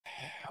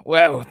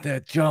Well,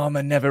 the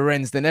drama never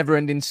ends. The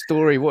never-ending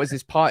story. What is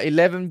this, part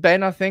 11,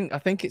 Ben? I think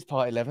it's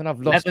part 11. I've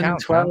lost 11,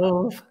 count.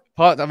 12.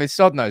 I mean,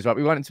 sod knows, right?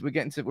 We're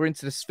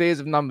into the spheres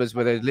of numbers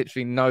where there's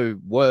literally no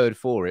word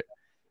for it,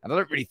 and I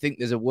don't really think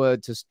there's a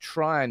word to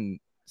try and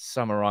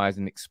summarize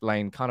and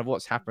explain kind of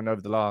what's happened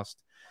over the last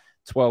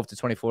 12 to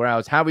 24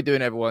 hours. How are we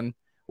doing, everyone?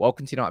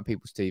 Welcome to United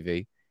People's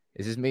TV.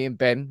 This is me and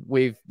Ben.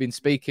 We've been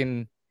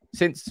speaking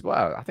since,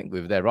 well, I think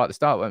we were there right at the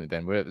start, weren't we,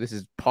 Ben? This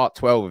is part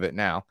 12 of it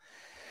now.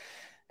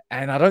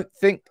 And I don't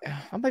think,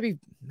 maybe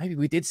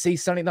we did see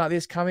something like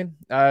this coming.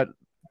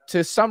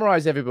 To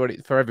summarize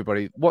for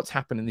everybody, what's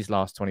happened in these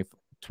last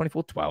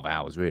 12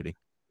 hours, really.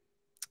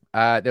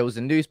 There was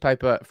a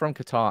newspaper from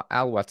Qatar,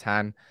 Al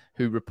Watan,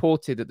 who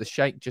reported that the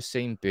Sheikh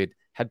Jassim bid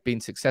had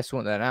been successful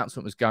and the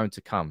announcement was going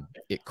to come.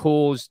 It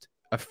caused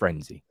a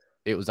frenzy.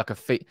 It was like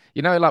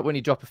like when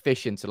you drop a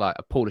fish into like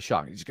a pool of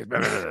sharks, it just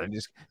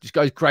goes, just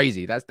goes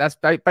crazy. That's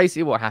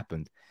basically what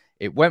happened.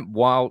 It went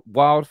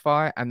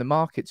wildfire, and the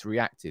markets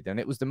reacted. And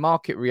it was the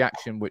market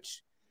reaction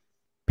which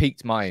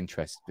piqued my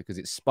interest because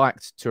it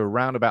spiked to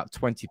around about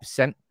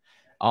 20%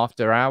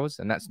 after hours.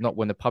 And that's not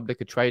when the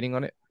public are trading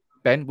on it.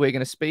 Ben, we're going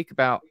to speak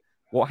about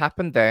what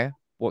happened there,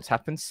 what's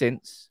happened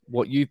since,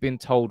 what you've been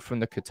told from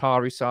the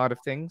Qatari side of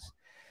things.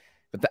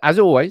 But as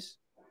always,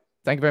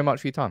 thank you very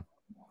much for your time.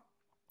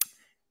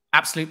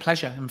 Absolute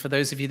pleasure. And for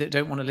those of you that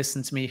don't want to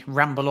listen to me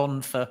ramble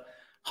on for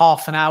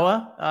half an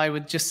hour, I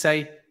would just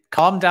say,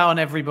 calm down,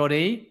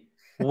 everybody.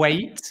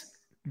 Wait.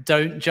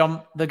 Don't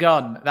jump the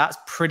gun. That's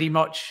pretty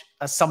much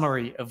a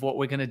summary of what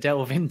we're going to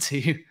delve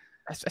into.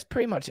 That's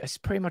pretty much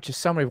a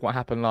summary of what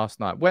happened last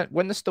night.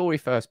 When the story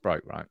first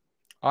broke,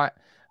 right?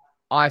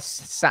 I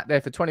sat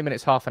there for 20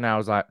 minutes, half an hour. I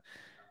was like,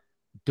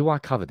 do I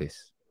cover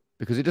this?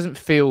 Because it doesn't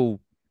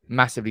feel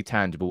massively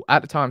tangible.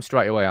 At the time,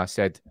 straight away, I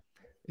said,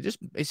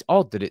 it's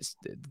odd that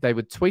they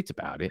would tweet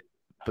about it,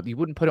 but you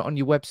wouldn't put it on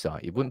your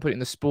website. You wouldn't put it in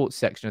the sports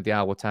section of the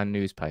Al Watan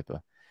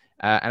newspaper.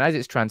 And as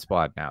it's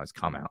transpired now, it's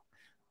come out.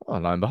 Well,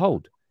 lo and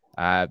behold,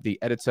 the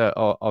editor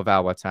of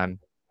Al Watan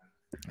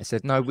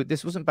said, no,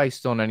 this wasn't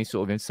based on any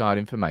sort of inside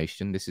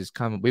information.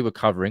 We were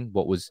covering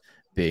what was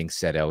being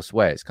said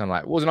elsewhere. It's kind of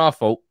like, it wasn't our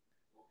fault.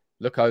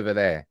 Look over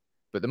there.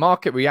 But the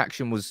market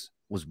reaction was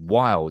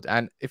wild.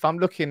 And if I'm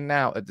looking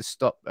now at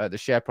the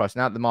share price,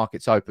 now that the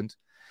market's opened,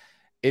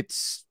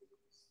 it's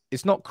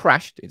not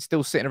crashed. It's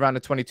still sitting around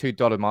the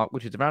 $22 mark,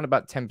 which is around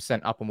about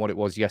 10% up on what it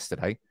was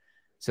yesterday.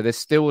 So there's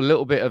still a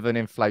little bit of an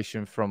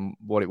inflation from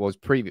what it was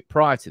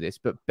prior to this.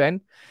 But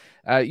Ben,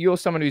 you're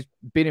someone who's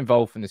been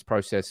involved in this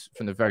process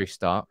from the very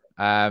start.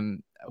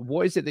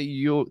 What is it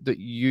that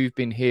you've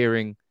been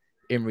hearing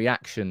in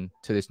reaction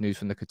to this news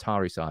from the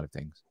Qatari side of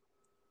things?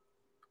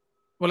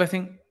 Well, I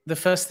think the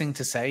first thing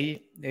to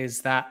say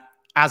is that,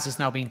 as has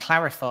now been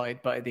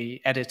clarified by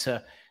the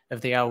editor of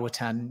the Al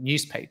Watan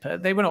newspaper,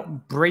 they were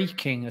not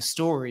breaking a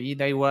story,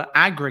 they were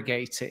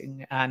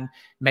aggregating, and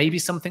maybe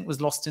something was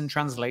lost in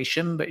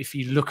translation, but if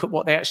you look at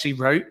what they actually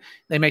wrote,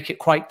 they make it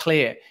quite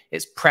clear.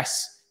 It's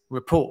press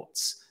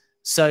reports.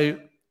 So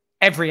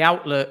every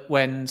outlet,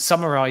 when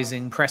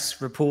summarizing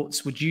press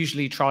reports, would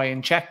usually try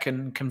and check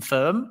and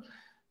confirm,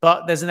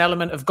 but there's an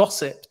element of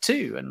gossip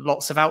too, and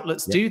lots of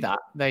outlets do that.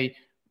 They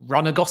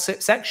run a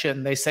gossip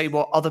section, they say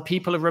what other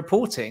people are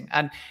reporting,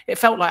 and it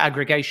felt like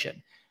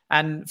aggregation.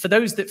 And for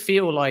those that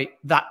feel like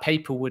that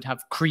paper would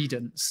have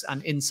credence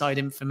and inside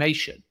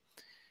information,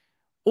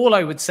 all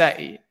I would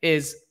say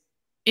is,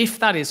 if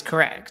that is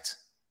correct,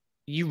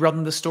 you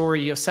run the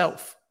story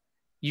yourself.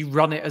 You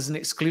run it as an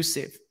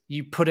exclusive.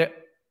 You put it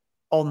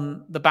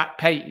on the back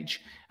page.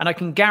 And I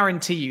can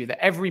guarantee you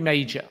that every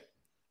major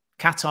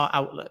Qatar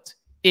outlet,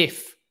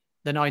 if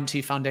the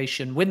 9-2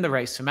 Foundation win the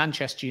race for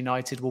Manchester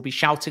United, will be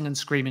shouting and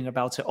screaming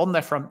about it on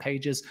their front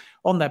pages,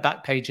 on their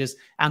back pages,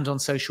 and on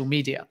social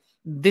media.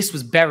 This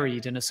was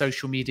buried in a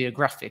social media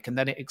graphic and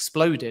then it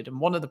exploded.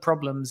 And one of the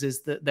problems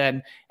is that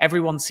then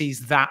everyone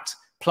sees that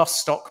plus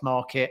stock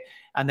market,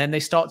 and then they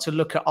start to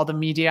look at other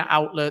media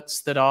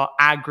outlets that are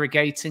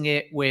aggregating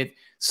it with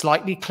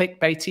slightly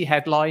clickbaity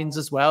headlines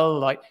as well.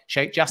 Like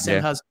Sheikh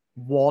Jassim has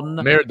won.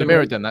 The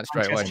Mirror done that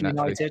straight away.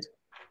 United.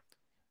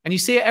 And you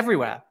see it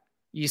everywhere.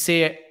 You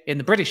see it in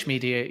the British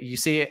media, you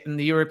see it in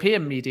the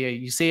European media,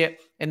 you see it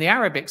in the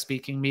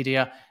Arabic-speaking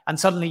media, and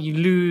suddenly you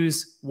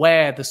lose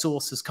where the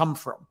source has come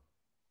from.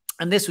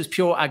 And this was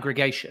pure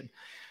aggregation.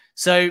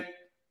 So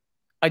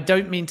I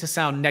don't mean to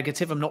sound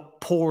negative. I'm not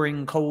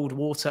pouring cold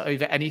water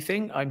over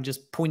anything. I'm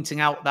just pointing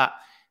out that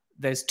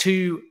there's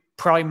two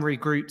primary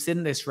groups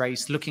in this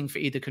race looking for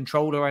either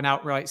control or an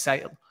outright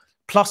sale,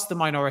 plus the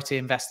minority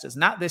investors.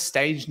 And at this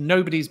stage,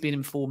 nobody's been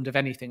informed of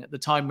anything at the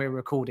time we're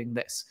recording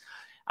this.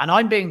 And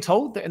I'm being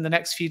told that in the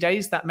next few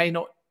days, that may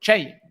not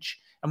change.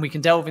 And we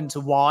can delve into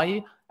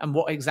why and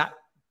what exactly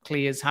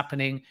is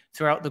happening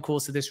throughout the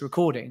course of this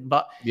recording.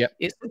 But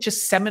it's such a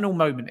seminal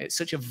moment. It's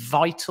such a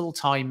vital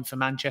time for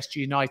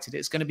Manchester United.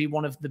 It's going to be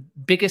one of the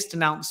biggest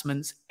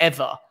announcements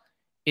ever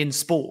in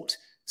sport,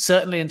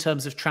 certainly in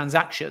terms of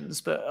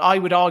transactions. But I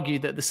would argue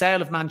that the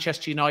sale of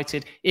Manchester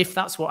United, if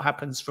that's what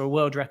happens for a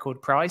world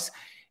record price,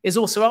 is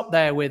also up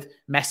there with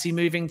Messi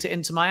moving to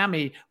Inter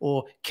Miami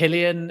or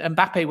Kylian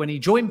Mbappe when he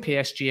joined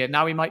PSG and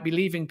now he might be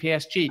leaving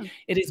PSG.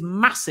 It is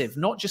massive,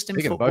 not just in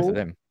football, both of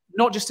them,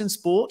 not just in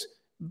sport,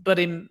 but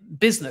in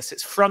business.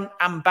 It's front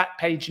and back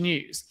page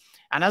news.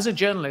 And as a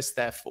journalist,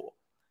 therefore,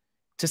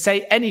 to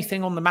say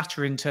anything on the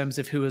matter in terms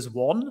of who has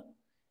won,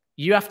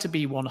 you have to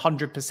be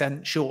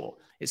 100% sure.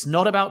 It's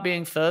not about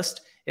being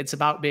first. It's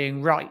about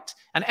being right.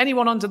 And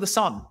anyone under the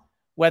sun,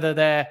 whether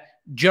they're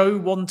Joe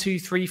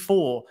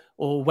 1234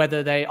 or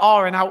whether they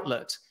are an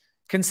outlet,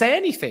 can say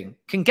anything,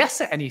 can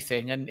guess at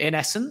anything. And in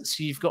essence,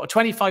 you've got a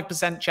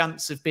 25%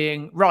 chance of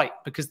being right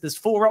because there's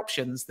 4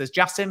 options. There's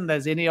Jassim,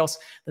 there's Ineos,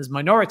 there's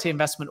minority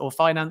investment or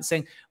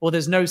financing, or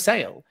there's no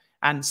sale.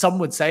 And some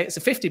would say it's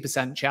a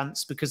 50%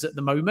 chance because at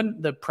the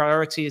moment, the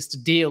priority is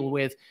to deal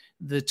with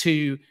the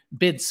 2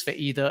 bids for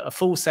either a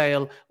full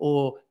sale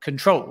or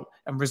control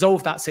and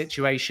resolve that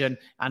situation.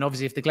 And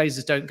obviously, if the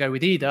Glazers don't go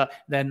with either,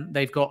 then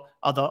they've got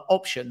other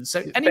options.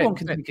 So anyone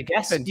can take a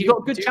guess. You've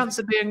got a good chance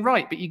of being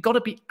right, but you've got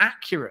to be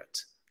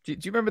accurate. Do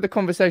you remember the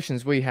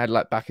conversations we had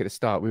like back at the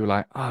start? We were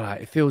like, oh,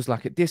 it feels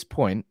like at this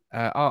point,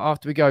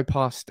 after we go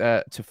past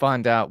to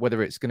find out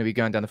whether it's going to be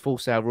going down the full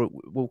sale route,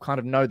 we'll kind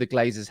of know the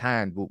Glazers'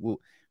 hand. We'll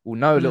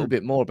know a little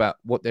bit more about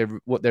what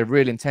their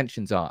real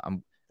intentions are.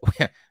 And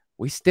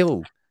we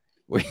still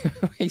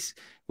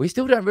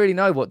don't really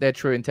know what their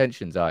true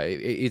intentions are.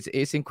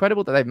 It's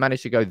incredible that they've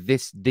managed to go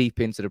this deep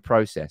into the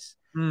process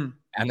and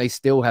they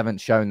still haven't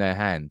shown their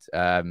hand.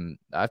 I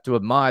have to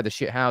admire the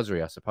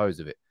shithousery, I suppose,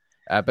 of it.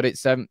 But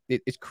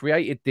it's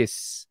created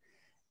this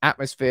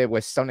atmosphere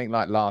where something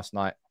like last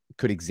night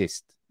could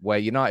exist, where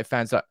United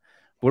fans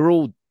we're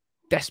all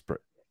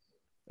desperate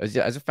as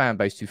a fan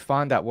base to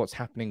find out what's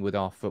happening with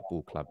our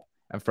football club.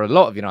 And for a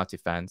lot of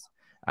United fans,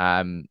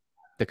 the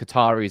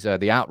Qataris are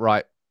the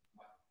outright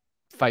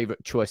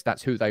favourite choice.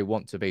 That's who they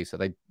want to be. So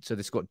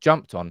this got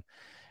jumped on.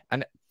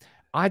 And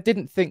I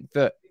didn't think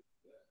that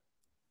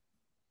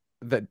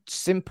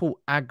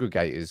simple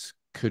aggregators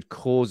could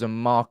cause a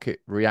market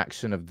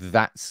reaction of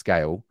that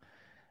scale.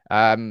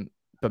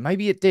 But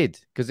maybe it did,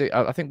 because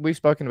I think we've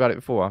spoken about it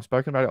before. I've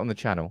spoken about it on the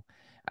channel.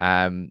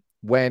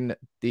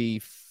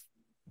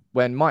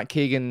 When Mike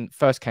Keegan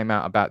first came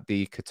out about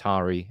the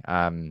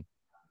Qatari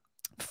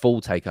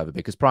full takeover,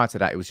 because prior to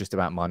that, it was just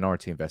about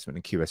minority investment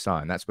in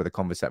QSI. And that's where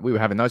we were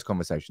having those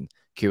conversations.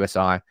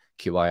 QSI,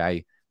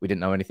 QIA, we didn't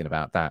know anything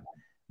about that.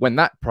 When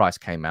that price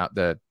came out,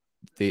 the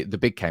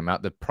bid came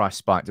out, the price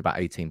spiked about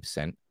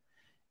 18%.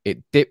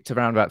 It dipped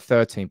around about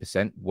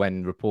 13%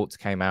 when reports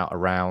came out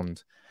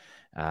around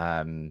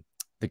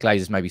the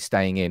Glazers maybe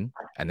staying in,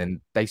 and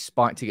then they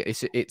spiked to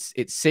get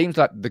it seems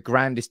like the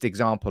grandest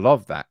example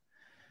of that.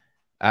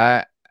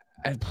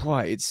 And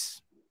boy,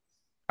 it's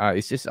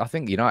just, I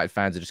think United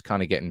fans are just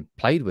kind of getting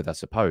played with, I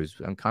suppose,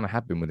 and kind of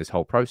have been with this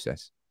whole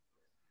process.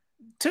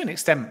 To an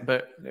extent,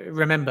 but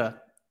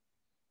remember,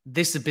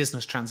 this is a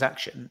business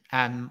transaction,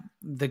 and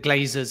the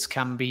Glazers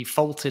can be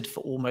faulted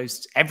for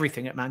almost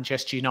everything at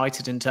Manchester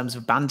United in terms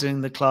of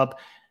abandoning the club,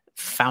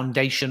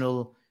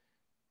 foundational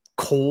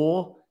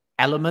core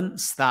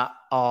elements that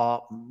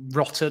are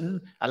rotten,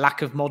 a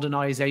lack of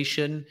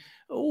modernisation,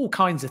 all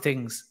kinds of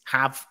things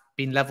have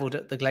been levelled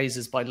at the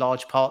Glazers by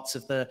large parts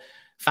of the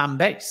fan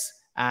base.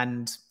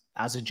 And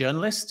as a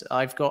journalist,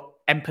 I've got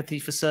empathy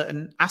for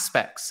certain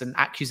aspects and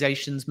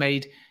accusations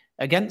made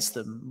against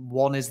them.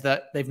 One is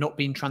that they've not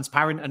been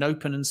transparent and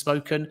open and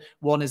spoken.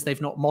 One is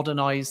they've not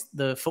modernized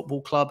the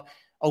football club.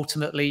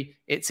 Ultimately,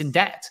 it's in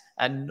debt.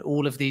 And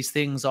all of these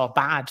things are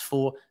bad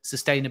for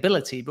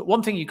sustainability. But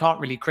one thing you can't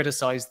really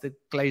criticize the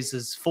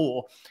Glazers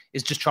for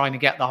is just trying to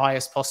get the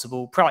highest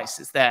possible price.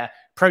 It's their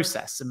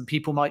process, and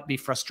people might be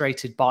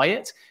frustrated by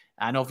it.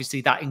 And obviously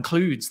that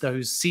includes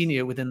those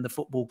senior within the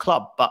football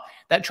club, but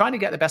they're trying to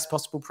get the best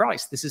possible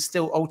price. This is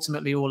still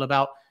ultimately all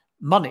about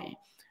money.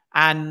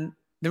 And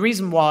the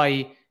reason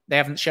why they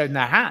haven't shown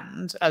their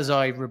hand, as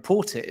I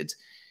reported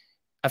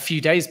a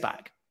few days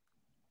back,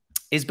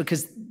 is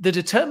because the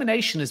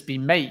determination has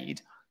been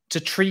made to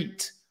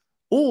treat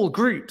all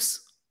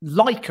groups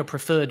like a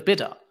preferred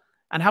bidder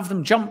and have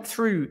them jump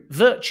through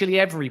virtually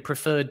every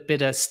preferred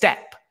bidder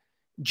step: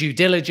 due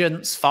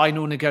diligence,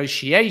 final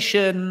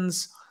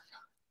negotiations,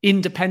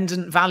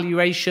 independent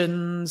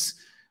valuations,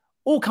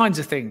 all kinds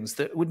of things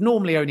that would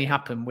normally only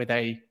happen with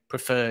a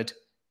preferred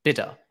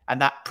bidder.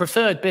 And that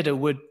preferred bidder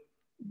would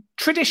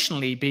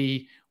traditionally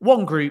be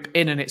one group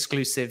in an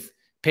exclusive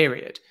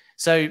period.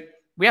 So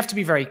we have to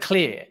be very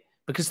clear,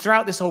 because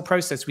throughout this whole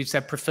process, we've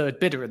said preferred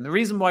bidder. And the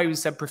reason why we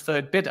said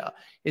preferred bidder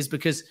is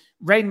because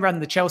Rain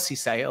ran the Chelsea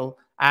sale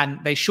and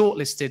they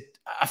shortlisted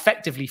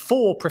effectively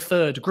 4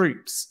 preferred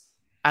groups,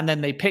 and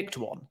then they picked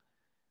one.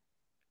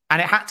 And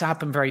it had to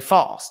happen very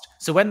fast.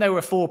 So when there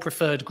were 4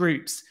 preferred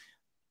groups,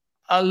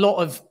 a lot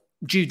of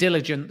due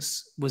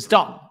diligence was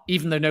done,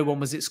 even though no one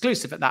was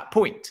exclusive at that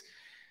point.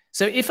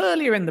 So if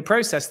earlier in the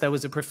process there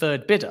was a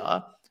preferred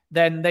bidder,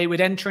 then they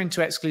would enter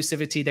into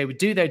exclusivity, they would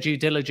do their due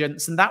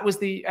diligence, and that was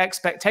the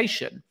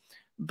expectation.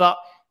 But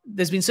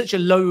there's been such a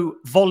low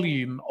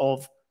volume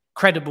of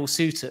credible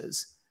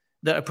suitors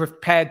that are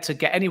prepared to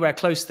get anywhere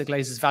close to the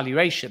Glazers'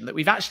 valuation, that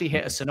we've actually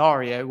hit a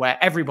scenario where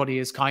everybody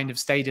has kind of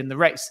stayed in the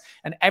race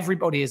and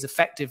everybody is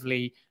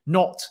effectively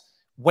not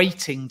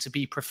waiting to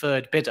be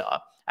preferred bidder.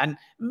 And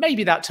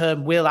maybe that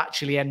term will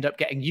actually end up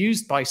getting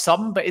used by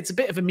some, but it's a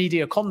bit of a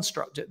media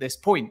construct at this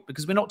point,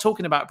 because we're not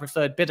talking about a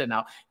preferred bidder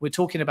now. We're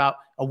talking about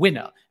a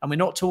winner, and we're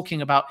not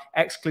talking about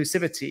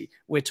exclusivity.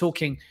 We're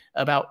talking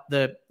about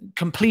the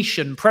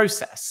completion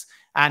process.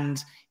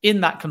 And in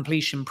that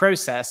completion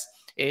process,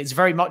 it's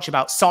very much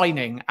about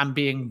signing and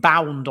being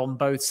bound on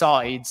both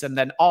sides. And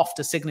then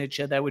after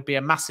signature, there would be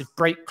a massive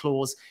break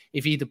clause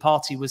if either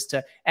party was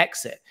to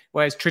exit.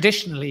 Whereas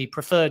traditionally,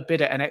 preferred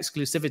bidder and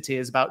exclusivity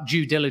is about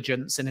due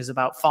diligence and is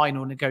about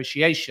final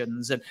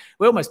negotiations. And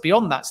we're almost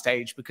beyond that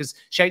stage, because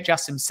Sheikh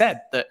Jassim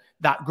said that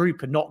that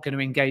group are not going to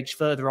engage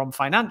further on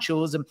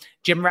financials. And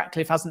Jim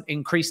Ratcliffe hasn't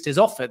increased his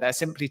offer. They're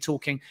simply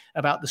talking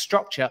about the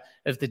structure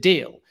of the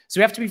deal. So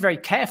we have to be very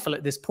careful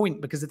at this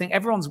point, because I think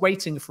everyone's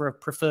waiting for a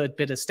preferred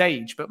bidder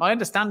stage. But my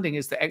understanding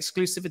is that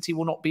exclusivity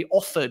will not be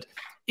offered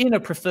in a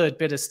preferred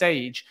bidder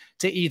stage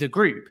to either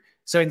group.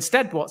 So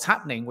instead, what's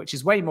happening, which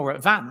is way more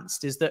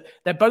advanced, is that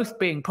they're both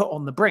being put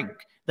on the brink.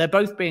 They're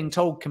both being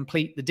told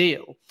complete the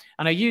deal.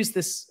 And I used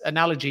this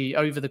analogy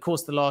over the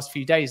course of the last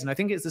few days, and I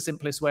think it's the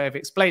simplest way of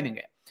explaining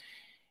it.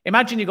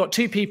 Imagine you've got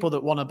two people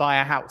that want to buy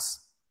a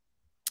house,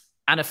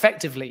 and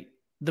effectively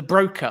the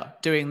broker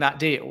doing that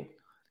deal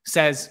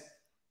says,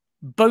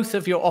 both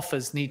of your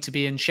offers need to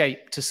be in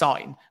shape to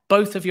sign.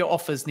 Both of your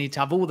offers need to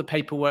have all the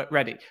paperwork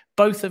ready.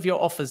 Both of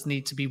your offers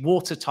need to be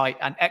watertight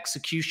and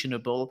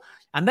executionable.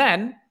 And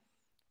then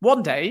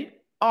one day,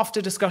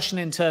 after discussion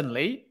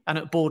internally and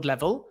at board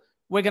level,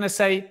 we're going to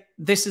say,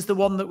 this is the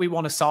one that we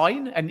want to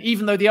sign. And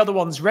even though the other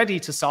one's ready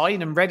to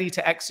sign and ready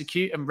to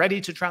execute and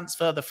ready to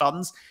transfer the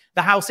funds,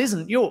 the house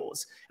isn't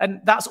yours. And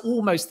that's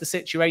almost the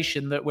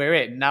situation that we're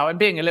in. Now, I'm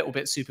being a little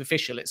bit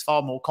superficial. It's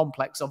far more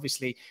complex,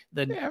 obviously,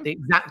 than the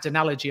exact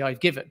analogy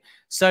I've given.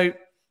 So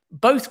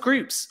both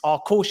groups are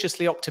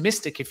cautiously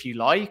optimistic, if you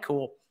like,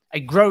 or a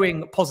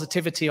growing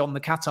positivity on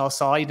the Qatar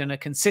side and a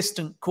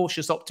consistent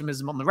cautious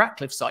optimism on the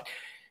Ratcliffe side,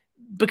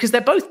 because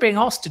they're both being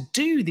asked to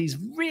do these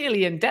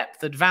really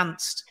in-depth,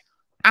 advanced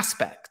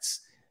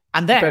aspects.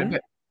 And then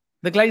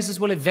the Glazers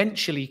will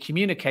eventually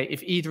communicate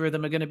if either of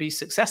them are going to be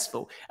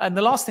successful. And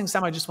the last thing,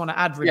 Sam, I just want to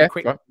add really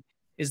quickly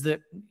is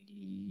that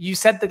you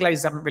said the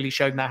Glazers haven't really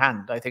shown their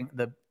hand. I think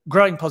the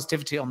growing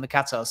positivity on the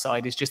Qatar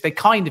side is just they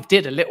kind of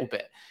did a little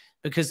bit,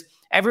 because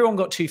everyone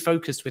got too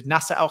focused with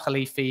Nasser Al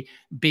Khalifi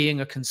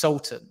being a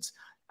consultant.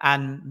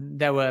 And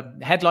there were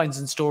headlines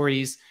and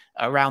stories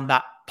around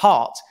that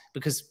part,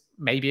 because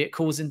maybe it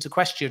calls into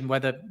question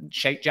whether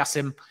Sheikh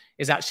Jassim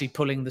is actually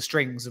pulling the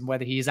strings and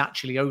whether he is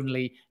actually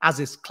only, as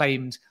is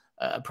claimed,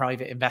 a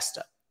private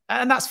investor.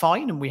 And that's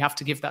fine, and we have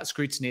to give that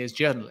scrutiny as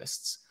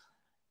journalists.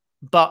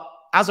 But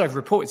as I've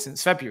reported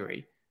since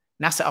February,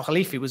 Nasser Al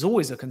Khalifi was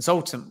always a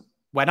consultant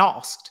when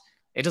asked.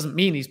 It doesn't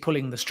mean he's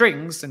pulling the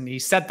strings, and he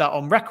said that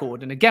on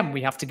record. And again,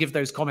 we have to give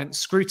those comments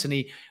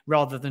scrutiny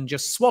rather than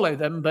just swallow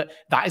them. But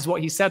that is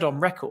what he said on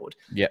record.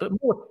 Yep. But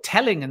more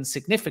telling and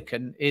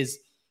significant is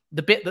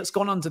the bit that's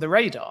gone under the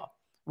radar,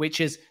 which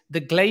is the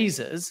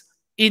Glazers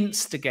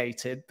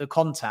instigated the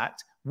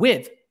contact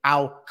with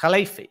Al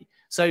Khalifi.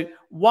 So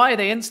why are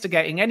they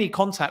instigating any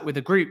contact with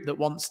a group that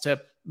wants to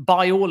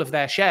buy all of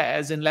their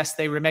shares unless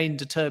they remain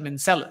determined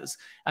sellers?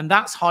 And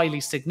that's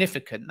highly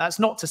significant. That's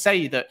not to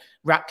say that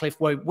Ratcliffe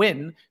won't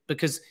win,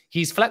 because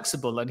he's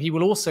flexible and he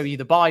will also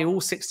either buy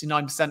all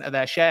 69% of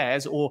their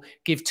shares or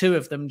give two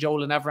of them,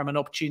 Joel and Avram, an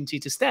opportunity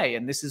to stay.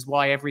 And this is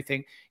why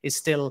everything is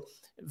still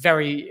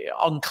very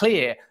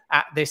unclear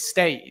at this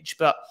stage.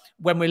 But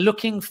when we're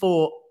looking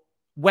for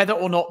whether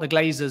or not the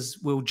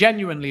Glazers will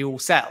genuinely all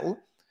sell,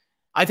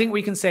 I think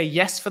we can say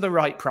yes for the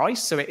right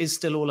price. So it is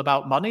still all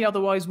about money.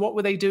 Otherwise, what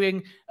were they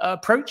doing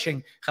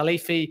approaching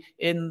Khalifi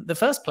in the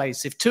first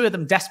place? If two of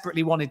them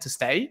desperately wanted to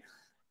stay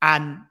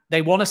and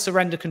they want to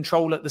surrender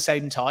control at the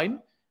same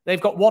time, they've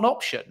got one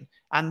option,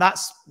 and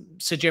that's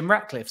Sir Jim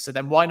Ratcliffe. So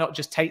then why not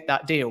just take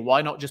that deal?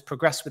 Why not just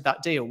progress with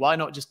that deal? Why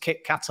not just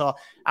kick Qatar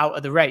out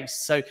of the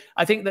race? So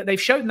I think that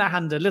they've shown their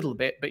hand a little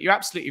bit, but you're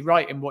absolutely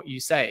right in what you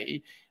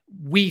say.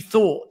 We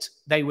thought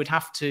they would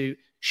have to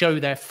show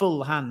their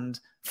full hand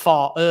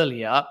far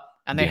earlier,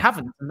 and they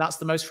haven't. And that's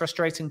the most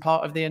frustrating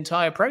part of the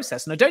entire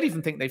process. And I don't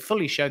even think they've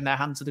fully shown their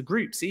hand to the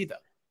groups either.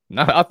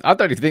 No, I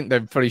don't even think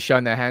they've fully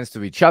shown their hands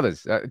to each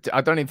other's.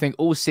 I don't even think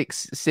all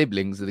six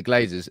siblings of the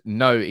Glazers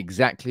know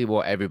exactly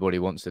what everybody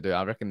wants to do.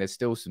 I reckon there's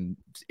still some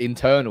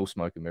internal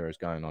smoke and mirrors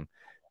going on.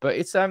 But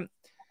it's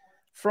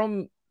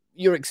from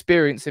your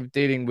experience of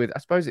dealing with, I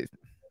suppose it's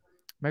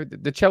maybe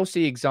the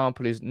Chelsea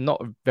example is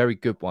not a very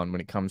good one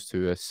when it comes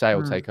to a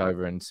sale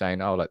takeover and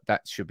saying, oh, like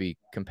that should be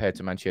compared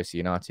to Manchester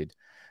United.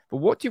 But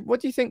what do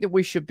you think that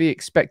we should be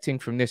expecting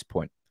from this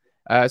point?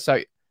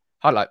 So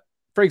highlight.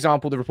 For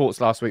example, the reports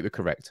last week were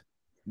correct.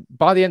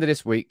 By the end of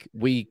this week,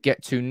 we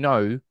get to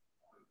know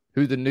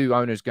who the new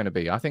owner is going to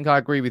be. I think I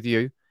agree with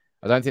you.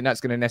 I don't think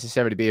that's going to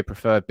necessarily be a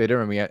preferred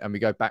bidder, and we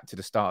go back to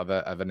the start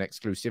of an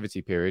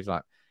exclusivity period.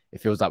 Like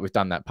it feels like we've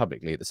done that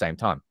publicly at the same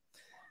time.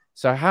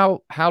 So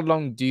how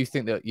long do you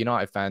think that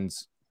United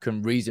fans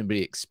can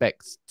reasonably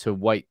expect to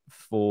wait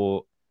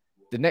for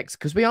the next?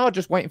 Because we are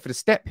just waiting for the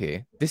step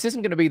here. This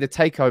isn't going to be the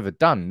takeover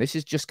done. This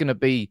is just going to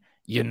be,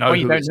 Well, you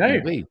who don't it's know. going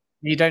to be.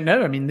 You don't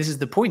know. I mean, this is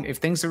the point. If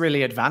things are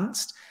really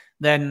advanced,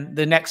 then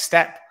the next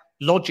step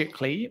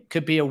logically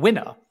could be a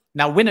winner.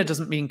 Now, winner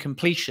doesn't mean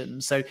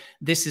completion. So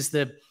this is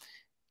the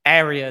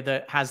area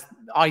that has,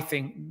 I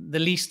think, the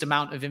least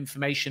amount of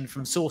information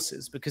from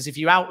sources, because if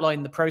you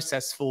outline the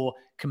process for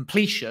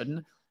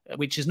completion,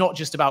 which is not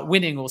just about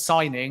winning or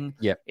signing,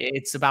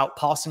 it's about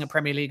passing a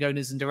Premier League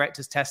owners and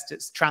directors test,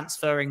 it's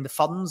transferring the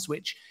funds,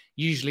 which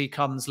usually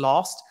comes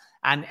last,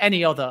 and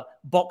any other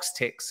box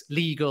ticks,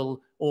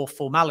 legal or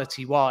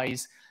formality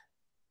wise,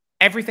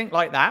 everything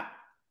like that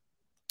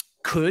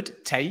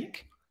could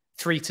take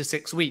 3 to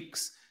 6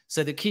 weeks.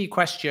 So the key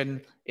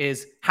question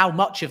is how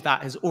much of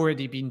that has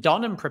already been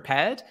done and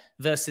prepared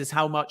versus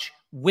how much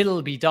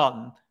will be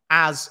done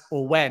as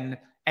or when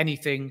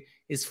anything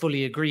is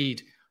fully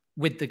agreed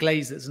with the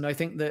Glazers. And I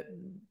think that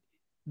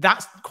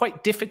that's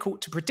quite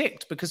difficult to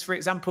predict because, for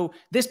example,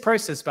 this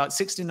process about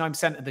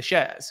 69% of the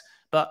shares,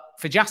 but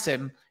for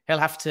Jassim, he'll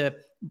have to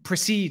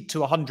proceed to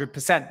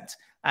 100%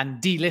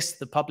 and delist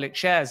the public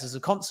shares as a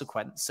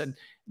consequence. And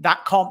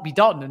that can't be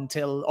done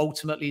until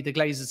ultimately the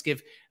Glazers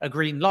give a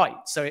green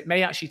light. So it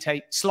may actually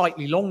take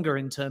slightly longer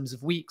in terms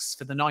of weeks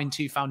for the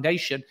 9-2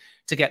 Foundation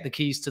to get the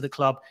keys to the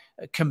club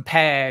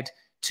compared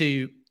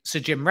to Sir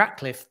Jim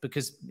Ratcliffe,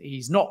 because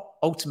he's not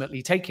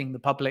ultimately taking the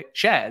public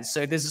shares.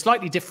 So there's a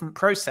slightly different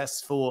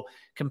process for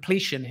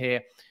completion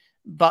here.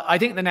 But I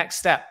think the next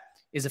step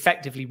is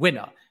effectively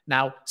winner.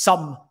 Now,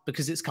 some,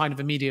 because it's kind of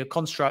a media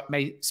construct,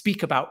 may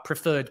speak about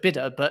preferred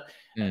bidder, but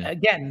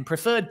again,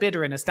 preferred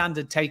bidder in a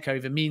standard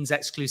takeover means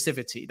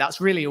exclusivity.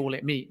 That's really all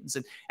it means.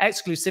 And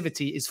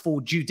exclusivity is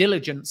for due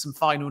diligence and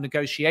final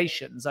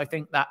negotiations. I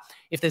think that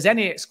if there's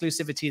any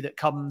exclusivity that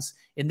comes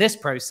in this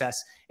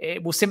process,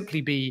 it will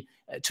simply be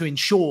to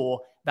ensure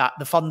that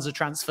the funds are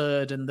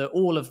transferred and that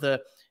all of the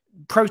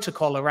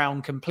protocol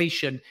around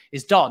completion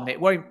is done.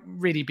 It won't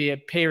really be a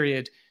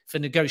period for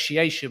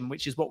negotiation,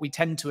 which is what we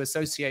tend to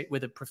associate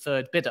with a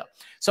preferred bidder.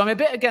 So I'm a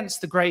bit against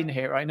the grain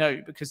here, I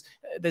know, because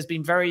there's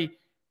been very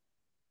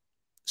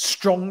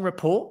strong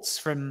reports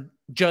from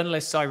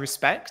journalists I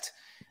respect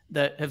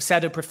that have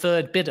said a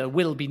preferred bidder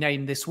will be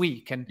named this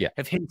week and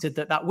have hinted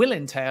that that will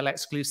entail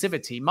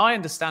exclusivity. My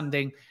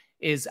understanding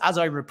is, as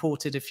I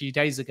reported a few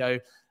days ago,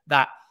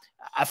 that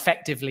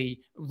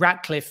effectively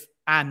Ratcliffe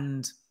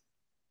and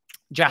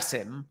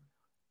Jassim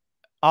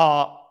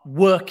are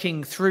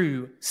working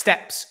through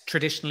steps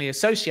traditionally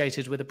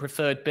associated with a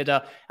preferred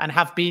bidder and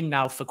have been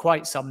now for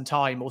quite some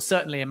time, or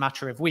certainly a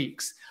matter of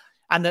weeks,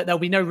 and that there'll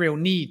be no real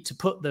need to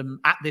put them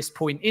at this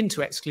point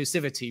into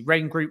exclusivity.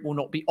 Rain Group will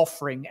not be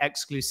offering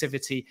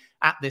exclusivity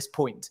at this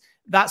point.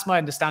 That's my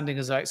understanding,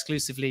 as I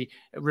exclusively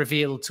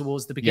revealed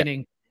towards the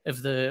beginning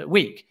of the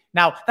week.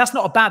 Now, that's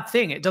not a bad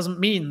thing. It doesn't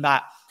mean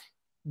that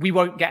we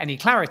won't get any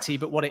clarity,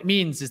 but what it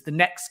means is the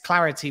next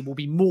clarity will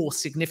be more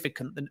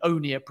significant than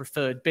only a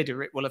preferred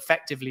bidder. It will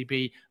effectively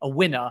be a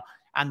winner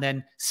and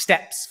then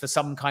steps for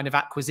some kind of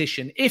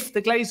acquisition. If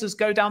the Glazers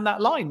go down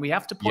that line, we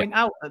have to point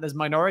out that there's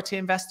minority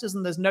investors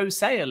and there's no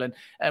sale, and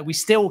we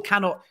still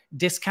cannot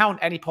discount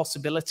any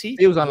possibility.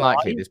 Feels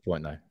unlikely at this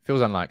point, though.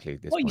 Feels unlikely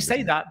at this point. Well, you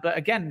say that, but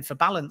again, for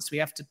balance, we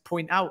have to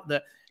point out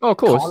that of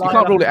course, you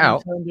can't rule it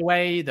out. Turned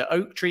away, the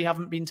Oak Tree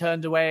haven't been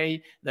turned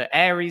away, the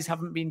Aries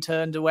haven't been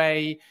turned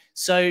away.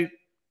 So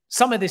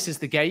some of this is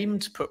the game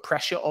to put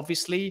pressure,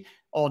 obviously,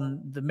 on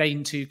the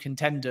main two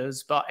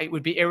contenders, but it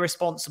would be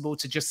irresponsible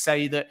to just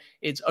say that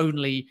it's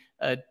only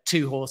a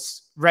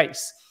 2-horse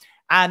race.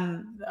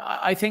 And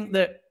I think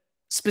that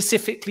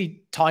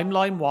specifically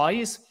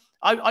timeline-wise,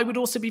 I would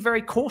also be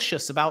very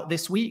cautious about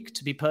this week,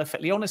 to be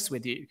perfectly honest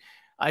with you.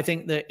 I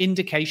think the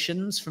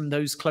indications from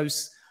those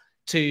close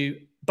to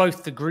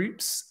both the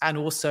groups and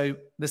also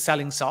the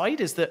selling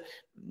side is that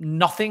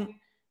nothing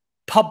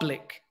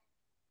public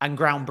and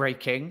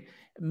groundbreaking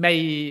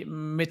may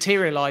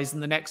materialize in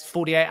the next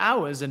 48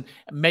 hours and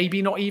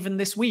maybe not even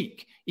this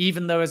week,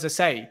 even though, as I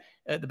say,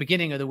 at the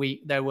beginning of the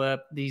week, there were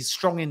these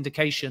strong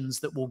indications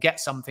that we'll get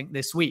something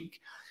this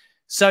week.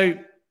 So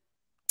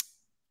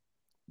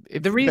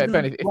the reason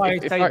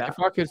if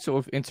I could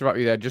sort of interrupt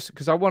you there, just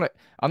because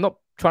I'm not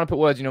trying to put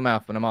words in your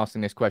mouth when I'm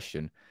asking this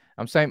question.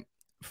 I'm saying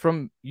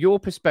from your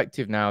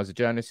perspective now as a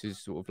journalist, is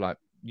sort of like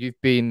you've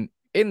been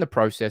in the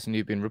process and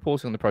you've been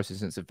reporting on the process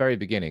since the very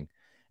beginning.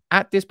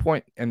 At this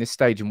point in this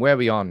stage and where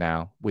we are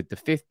now, with the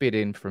 5th bid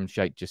in from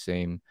Sheikh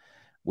Jassim,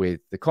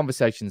 with the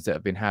conversations that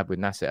have been had with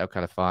Nasser El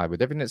Khelaifi,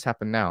 with everything that's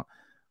happened now,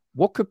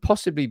 what could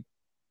possibly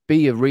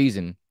be a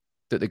reason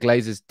that the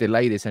Glazers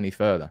delay this any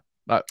further?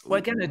 Like, well,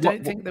 again, I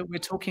don't think that we're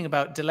talking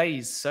about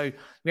delays. So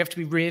we have to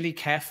be really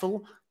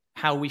careful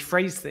how we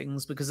phrase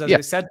things, because as I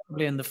said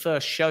probably in the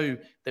first show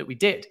that we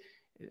did,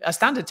 a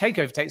standard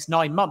takeover takes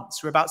 9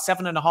 months. We're about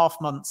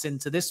 7.5 months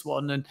into this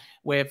one, and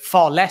we're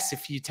far less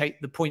if you take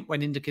the point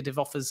when indicative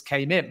offers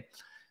came in.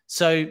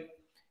 So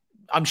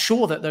I'm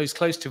sure that those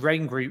close to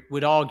Rain Group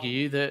would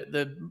argue that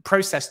the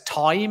process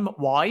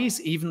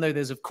time-wise, even though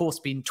there's of course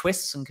been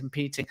twists and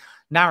competing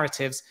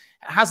narratives,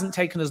 it hasn't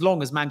taken as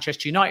long as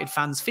Manchester United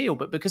fans feel.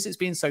 But because it's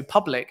been so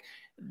public,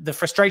 the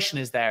frustration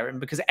is there. And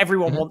because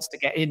everyone wants to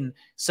get in,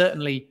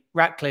 certainly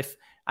Ratcliffe,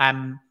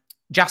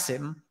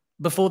 Jassim,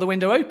 before the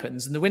window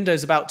opens. And the window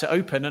is about to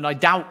open. And I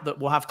doubt that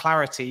we'll have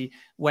clarity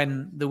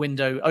when the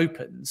window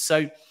opens.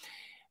 So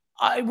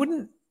I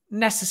wouldn't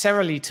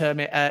necessarily term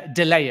it a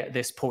delay at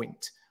this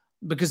point,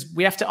 because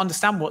we have to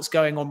understand what's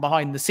going on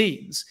behind the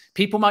scenes.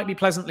 People might be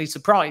pleasantly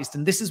surprised.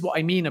 And this is what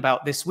I mean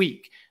about this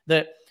week,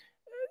 that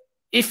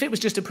if it was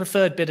just a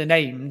preferred bidder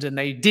named and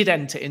they did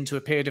enter into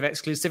a period of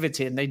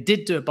exclusivity and they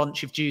did do a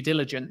bunch of due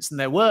diligence and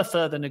there were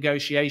further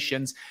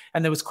negotiations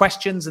and there was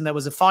questions and there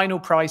was a final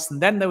price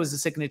and then there was a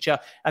signature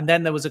and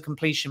then there was a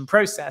completion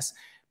process,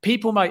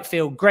 people might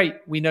feel, great,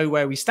 we know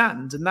where we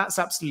stand. And that's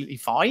absolutely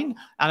fine.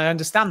 And I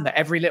understand that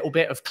every little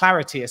bit of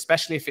clarity,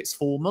 especially if it's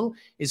formal,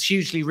 is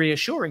hugely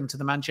reassuring to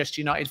the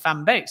Manchester United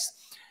fan base.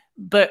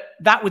 But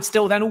that would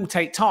still then all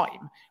take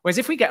time. Whereas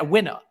if we get a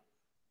winner,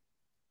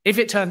 if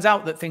it turns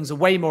out that things are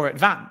way more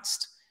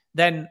advanced,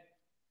 then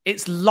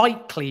it's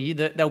likely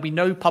that there'll be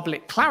no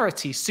public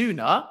clarity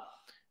sooner,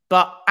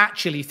 but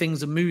actually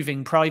things are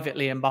moving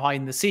privately and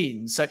behind the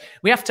scenes. So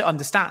we have to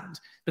understand,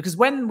 because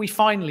when we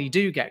finally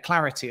do get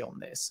clarity on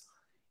this,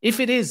 if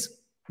it is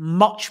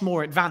much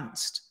more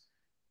advanced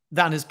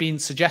than has been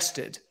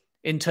suggested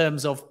in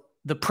terms of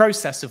the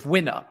process of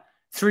winner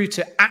through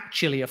to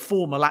actually a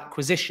formal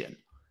acquisition,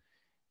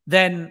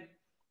 then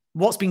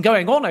what's been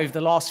going on over the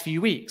last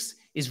few weeks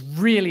is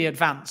really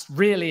advanced,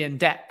 really in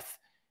depth.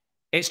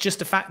 It's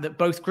just a fact that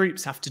both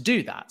groups have to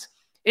do that.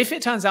 If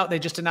it turns out they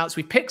just announced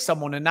we picked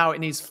someone and now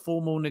it needs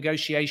formal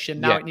negotiation,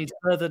 now it needs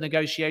further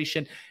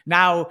negotiation,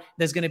 now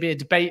there's going to be a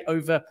debate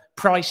over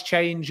price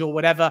change or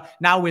whatever,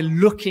 now we're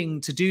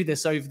looking to do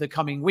this over the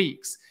coming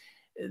weeks,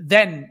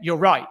 then you're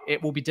right.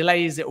 It will be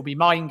delays, it will be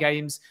mind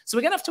games. So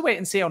we're going to have to wait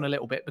and see on a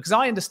little bit, because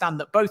I understand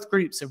that both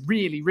groups are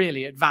really,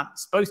 really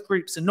advanced. Both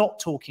groups are not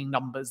talking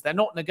numbers. They're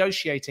not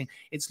negotiating.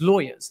 It's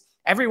lawyers.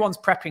 Everyone's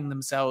prepping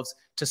themselves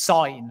to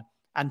sign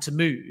and to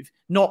move,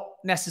 not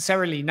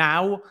necessarily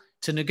now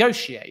to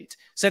negotiate.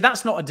 So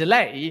that's not a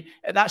delay.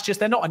 That's just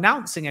they're not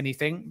announcing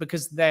anything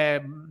because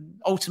they're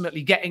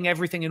ultimately getting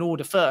everything in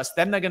order first.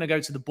 Then they're going to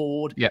go to the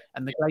board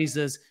and the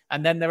Glazers,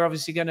 and then they're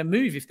obviously going to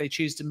move if they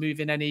choose to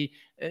move in any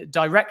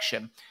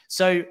direction.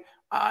 So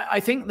I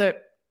think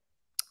that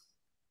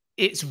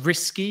it's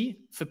risky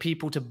for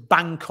people to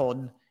bank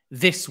on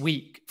this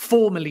week,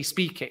 formally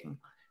speaking,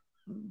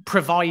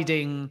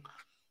 providing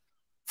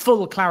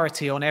full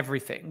clarity on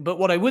everything. But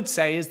what I would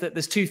say is that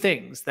there's two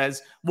things.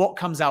 There's what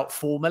comes out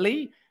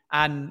formally.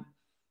 And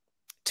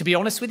to be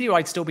honest with you,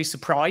 I'd still be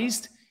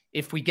surprised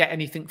if we get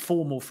anything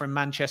formal from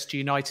Manchester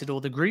United or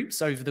the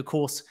groups over the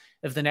course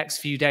of the next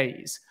few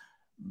days.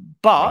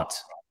 But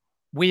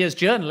we as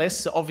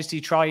journalists are obviously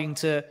trying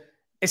to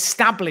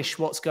establish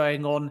what's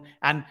going on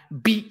and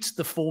beat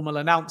the formal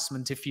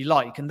announcement, if you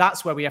like. And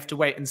that's where we have to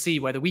wait and see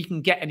whether we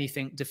can get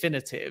anything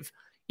definitive,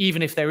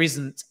 even if there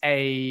isn't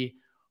a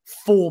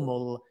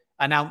formal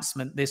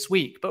announcement this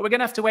week. But we're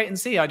going to have to wait and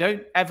see. I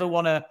don't ever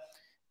want to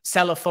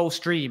sell a false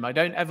dream. I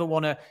don't ever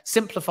want to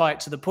simplify it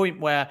to the point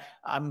where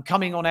I'm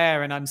coming on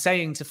air and I'm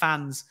saying to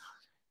fans,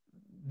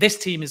 this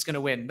team is going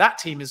to win, that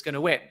team is going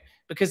to win.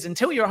 Because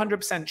until you're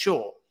 100%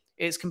 sure,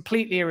 it's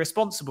completely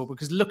irresponsible,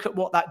 because look at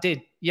what that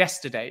did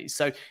yesterday.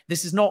 So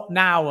this is not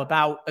now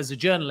about, as a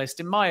journalist,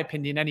 in my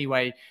opinion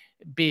anyway,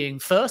 being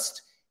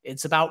first.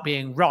 It's about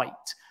being right.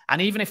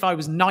 And even if I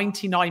was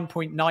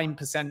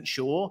 99.9%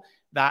 sure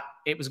that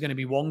it was going to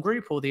be one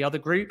group or the other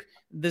group,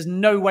 there's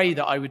no way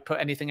that I would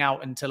put anything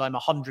out until I'm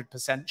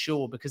 100%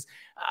 sure, because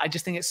I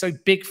just think it's so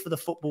big for the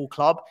football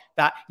club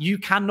that you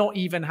cannot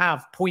even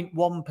have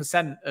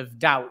 0.1% of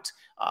doubt.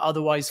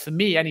 Otherwise, for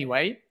me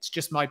anyway, it's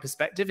just my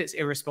perspective, it's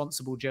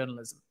irresponsible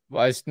journalism.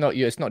 Well, it's not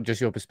you. It's not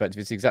just your perspective.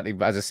 It's exactly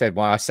as I said.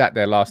 Why I sat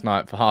there last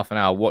night for half an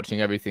hour watching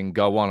everything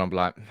go on. I'm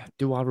like,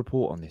 do I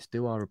report on this?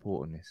 Do I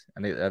report on this?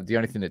 And the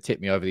only thing that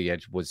tipped me over the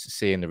edge was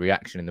seeing the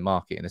reaction in the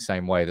market in the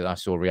same way that I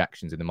saw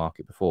reactions in the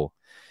market before.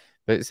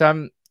 But it's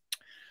have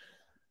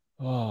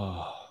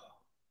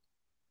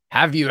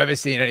you ever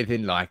seen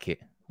anything like it?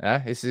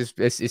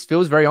 It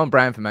feels very on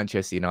brand for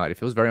Manchester United. It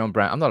feels very on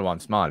brand. I'm not the one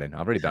smiling.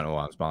 I really don't know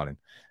why I'm smiling.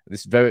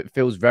 It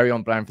feels very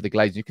on brand for the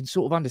Glazers. You can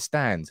sort of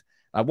understand.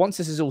 Once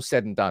this is all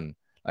said and done,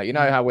 you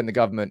know how when the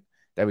government,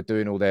 they were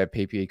doing all their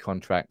PPE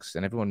contracts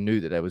and everyone knew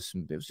that there was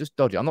it was just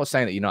dodgy. I'm not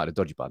saying that United are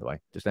dodgy, by the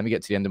way. Just let me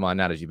get to the end of my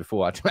analogy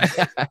before I try.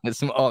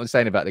 That's what I'm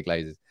saying about the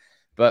Glazers.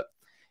 But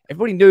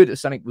everybody knew that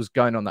something was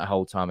going on that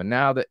whole time. And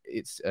now that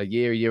it's a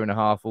year and a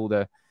half, all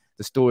the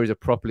stories are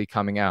properly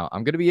coming out.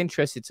 I'm going to be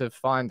interested to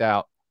find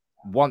out,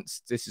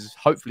 once this is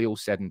hopefully all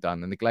said and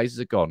done and the Glazers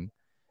are gone,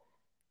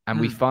 and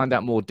we find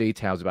out more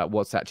details about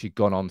what's actually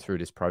gone on through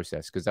this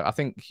process. Because I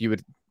think you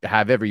would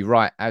have every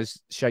right,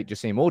 as Sheikh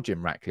Jassim or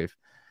Jim Ratcliffe,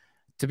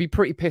 to be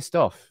pretty pissed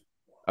off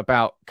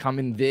about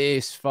coming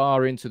this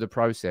far into the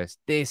process,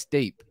 this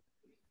deep,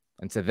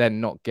 and to then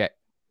not get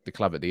the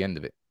club at the end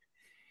of it.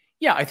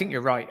 Yeah, I think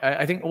you're right.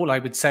 I think all I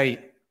would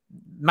say,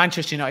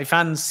 Manchester United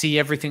fans see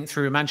everything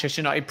through a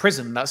Manchester United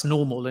prism. That's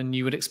normal, and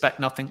you would expect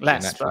nothing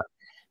less. But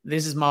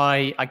this is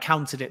I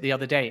counted it the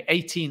other day,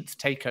 18th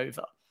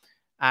takeover.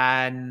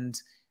 And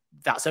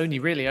that's only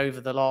really over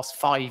the last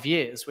 5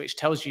 years, which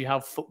tells you how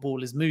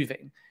football is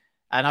moving.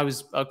 And I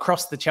was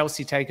across the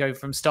Chelsea takeover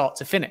from start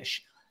to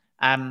finish.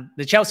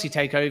 The Chelsea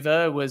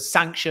takeover was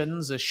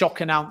sanctions, a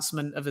shock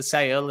announcement of a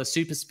sale, a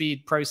super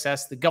speed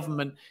process, the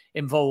government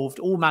involved,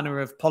 all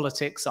manner of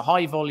politics, a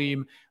high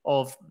volume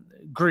of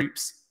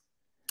groups,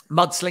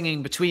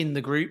 mudslinging between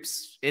the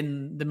groups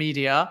in the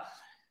media,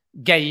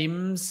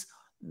 games.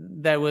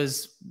 There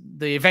was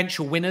the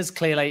eventual winners,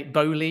 Clearlake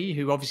Bowley,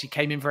 who obviously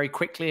came in very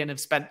quickly and have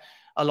spent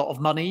a lot of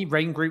money.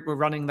 Rain Group were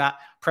running that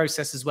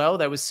process as well.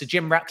 There was Sir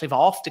Jim Ratcliffe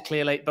after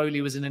Clearlake Bowley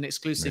was in an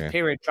exclusive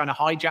period trying to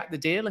hijack the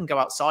deal and go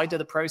outside of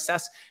the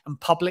process and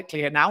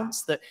publicly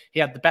announce that he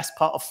had the best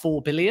part of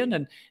 4 billion.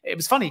 And it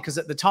was funny because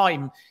at the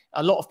time,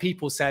 a lot of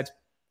people said,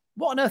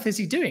 what on earth is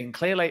he doing?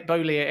 Clearlake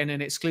Bowley in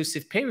an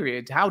exclusive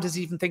period. How does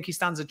he even think he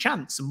stands a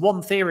chance? And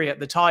one theory at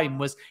the time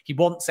was he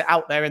wants it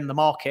out there in the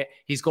market.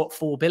 He's got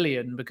 4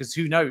 billion because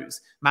who knows?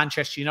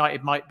 Manchester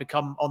United might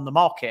become on the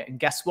market. And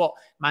guess what?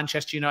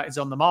 Manchester United's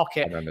on the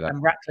market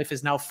and Ratcliffe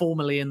is now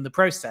formally in the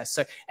process.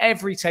 So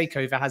every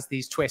takeover has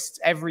these twists.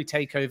 Every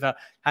takeover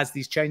has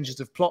these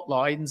changes of plot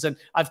lines. And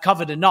I've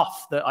covered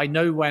enough that I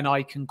know when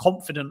I can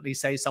confidently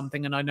say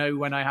something and I know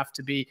when I have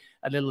to be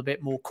a little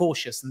bit more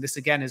cautious. And this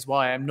again is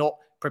why I'm not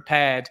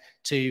prepared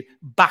to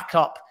back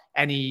up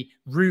any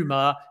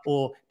rumor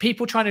or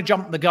people trying to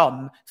jump the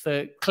gun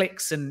for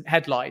clicks and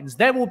headlines.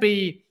 There will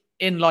be,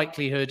 in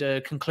likelihood, a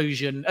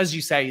conclusion, as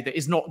you say, that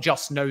is not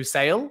just no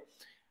sale.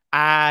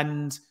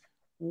 And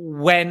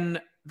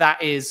when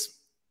that is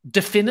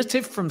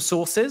definitive from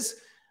sources,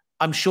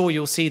 I'm sure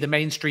you'll see the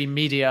mainstream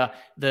media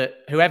that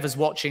whoever's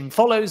watching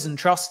follows and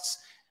trusts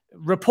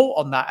report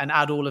on that and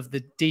add all of the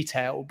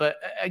detail. But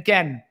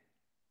again,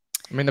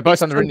 I mean, they're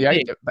both under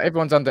NDA.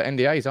 Everyone's under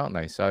NDAs, aren't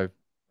they? So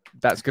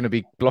that's going to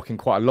be blocking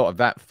quite a lot of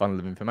that funnel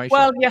of information.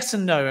 Well, yes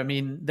and no. I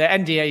mean, the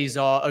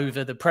NDAs are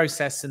over the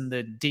process and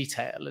the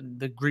detail, and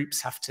the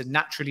groups have to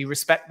naturally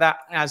respect that,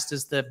 as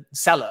does the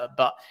seller.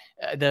 But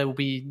there will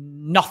be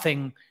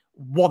nothing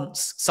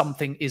once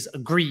something is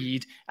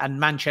agreed and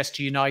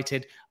Manchester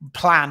United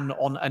plan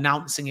on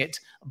announcing it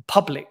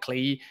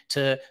publicly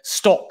to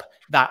stop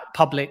that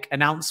public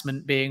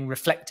announcement being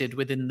reflected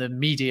within the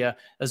media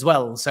as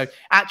well. So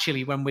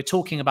actually, when we're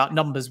talking about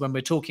numbers, when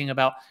we're talking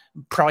about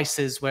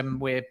prices, when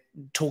we're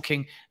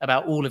talking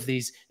about all of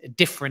these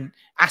different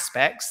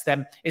aspects,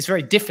 then it's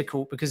very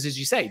difficult because, as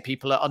you say,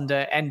 people are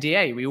under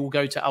NDA. We all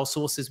go to our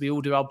sources. We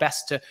all do our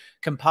best to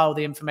compile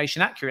the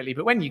information accurately.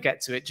 But when you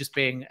get to it just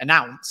being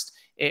announced,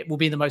 it will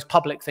be the most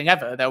public thing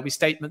ever. There will be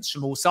statements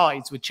from all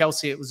sides. With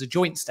Chelsea, it was a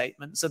joint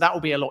statement. So that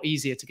will be a lot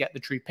easier to get the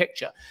true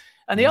picture.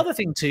 And the other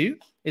thing too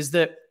is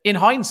that in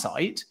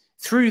hindsight,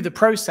 through the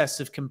process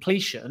of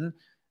completion,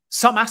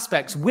 some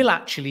aspects will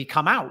actually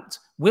come out,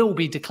 will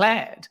be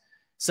declared.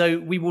 So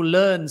we will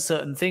learn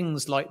certain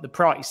things like the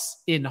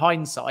price in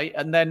hindsight,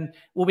 and then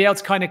we'll be able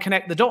to kind of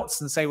connect the dots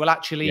and say, well,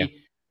 actually,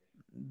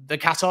 the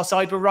Qatar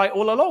side were right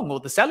all along, or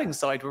the selling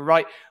side were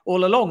right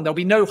all along. There'll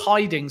be no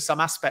hiding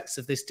some aspects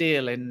of this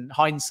deal in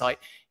hindsight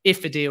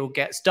if a deal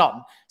gets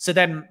done. So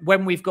then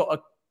when we've got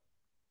a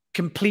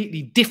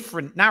completely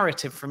different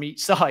narrative from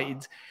each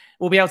side,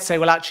 we'll be able to say,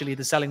 well, actually,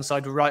 the selling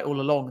side were right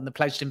all along and the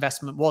pledged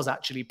investment was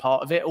actually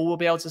part of it. Or we'll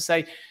be able to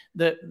say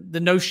that the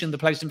notion the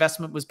pledged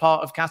investment was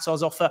part of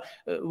Qatar's offer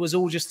was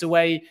all just a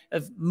way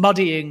of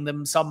muddying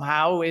them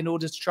somehow in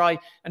order to try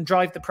and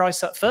drive the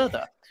price up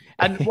further.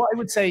 And what I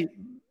would say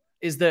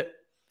is that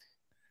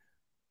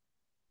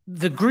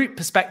the group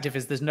perspective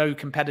is there's no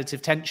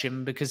competitive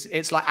tension because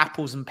it's like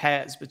apples and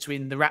pears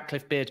between the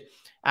Ratcliffe bid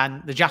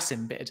and the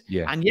Jassim bid.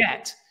 And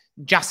yet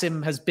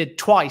Jassim has bid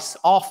twice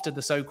after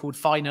the so-called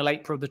final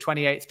April the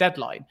 28th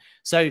deadline.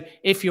 So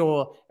if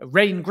you're a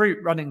Rain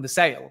Group running the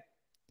sale,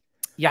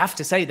 you have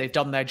to say they've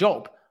done their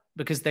job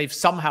because they've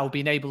somehow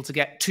been able to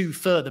get 2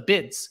 further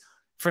bids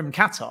from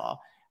Qatar.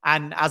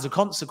 And as a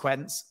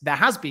consequence, there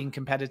has been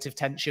competitive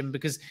tension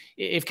because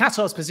if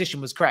Qatar's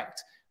position was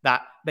correct,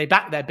 that they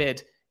backed their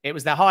bid, it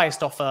was their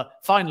highest offer,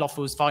 final offer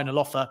was final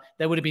offer,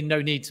 there would have been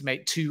no need to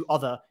make 2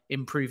 other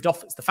improved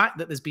offers. The fact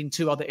that there's been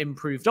 2 other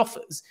improved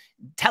offers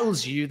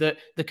tells you that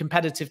the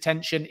competitive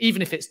tension,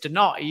 even if it's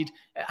denied,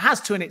 has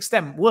to an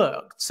extent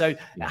worked. So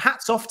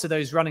hats off to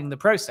those running the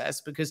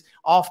process because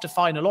after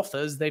final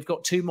offers, they've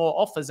got 2 more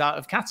offers out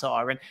of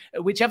Qatar.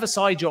 And whichever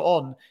side you're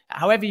on,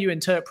 however you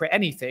interpret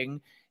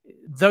anything,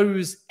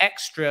 those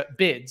extra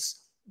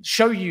bids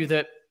show you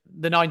that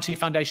the 9-2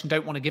 Foundation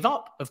don't want to give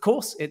up. Of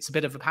course, it's a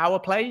bit of a power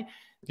play.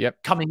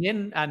 Coming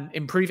in and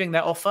improving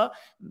their offer.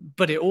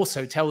 But it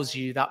also tells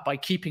you that by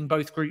keeping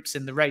both groups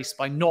in the race,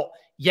 by not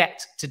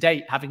yet to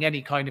date having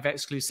any kind of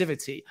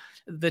exclusivity,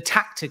 the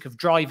tactic of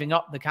driving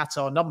up the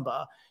Qatar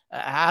number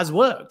has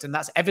worked. And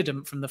that's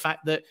evident from the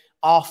fact that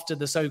after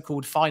the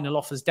so-called final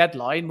offers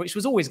deadline, which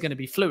was always going to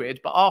be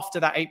fluid, but after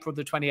that April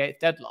the 28th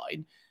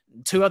deadline,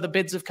 2 other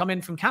bids have come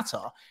in from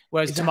Qatar.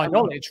 Whereas to my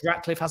knowledge,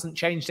 Ratcliffe hasn't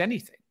changed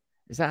anything.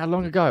 Is that how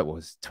long ago it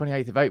was?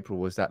 28th of April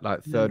was that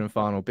like third and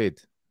final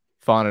bid?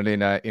 Final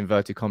in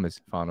inverted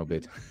commas, final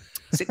bid.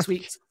 6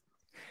 weeks.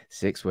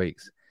 6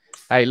 weeks.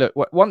 Hey, look,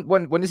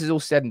 when this is all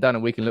said and done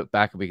and we can look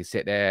back and we can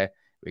sit there,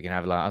 we can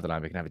have like, I don't know,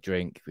 we can have a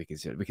drink, we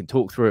can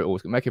talk through it all.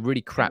 It's gonna make a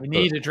really crap We book.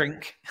 need a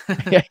drink.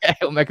 Yeah,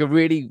 it'll make a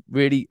really,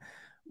 really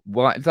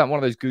it's like one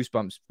of those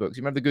Goosebumps books.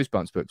 You remember the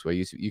Goosebumps books where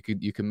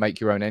you can make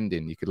your own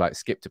ending. You could like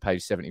skip to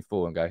page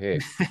 74 and go here.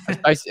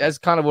 That's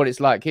kind of what it's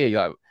like here.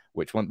 You're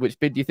like, which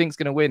bid do you think's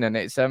gonna win? And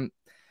it's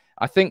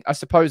I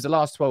suppose the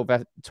last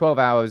 12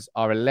 hours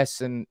are a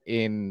lesson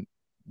in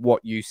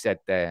what you said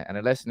there. And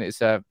a lesson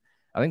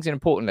I think it's an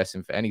important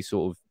lesson for any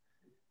sort of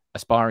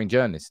aspiring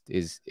journalist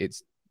is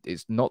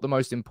it's not the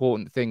most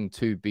important thing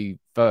to be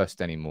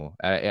first anymore.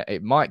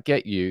 It might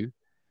get you,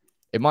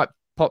 it might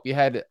pop your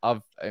head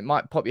up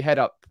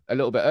a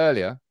little bit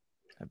earlier,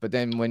 but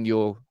then when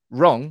you're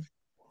wrong,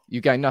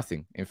 you gain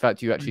nothing. In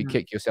fact, you actually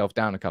kick yourself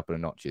down a couple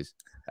of notches.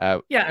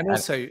 And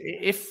also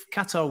if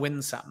Qatar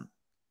wins, Sam,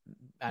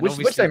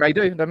 which they may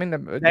do. I mean,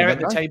 they're at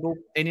the table.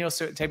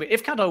 Ineos are at the table.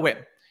 If Qatar win,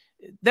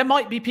 there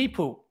might be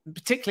people,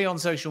 particularly on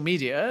social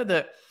media,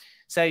 that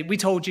say, we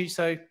told you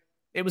so.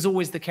 It was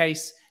always the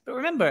case. But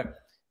remember,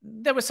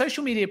 there were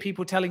social media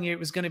people telling you it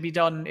was going to be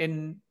done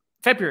in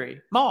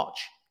February,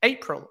 March,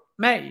 April,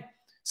 May.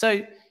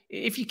 So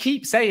if you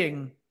keep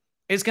saying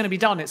it's going to be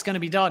done, it's going to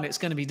be done, it's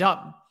going to be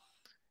done,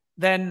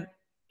 then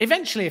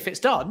eventually if it's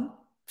done,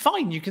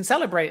 fine, you can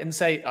celebrate and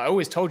say, I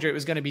always told you it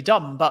was going to be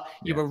done, but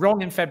you were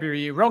wrong in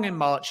February, you were wrong in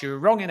March, you were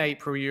wrong in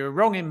April, you were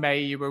wrong in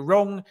May, you were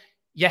wrong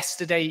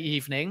yesterday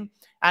evening.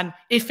 And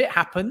if it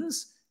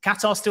happens,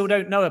 Qatar still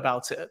don't know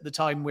about it at the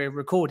time we're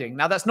recording.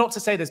 Now, that's not to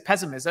say there's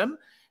pessimism.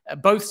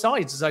 Both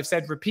sides, as I've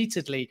said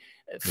repeatedly,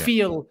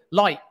 feel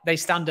like they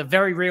stand a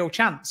very real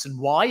chance. And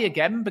why?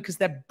 Again, because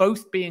they're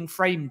both being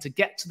framed to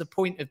get to the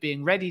point of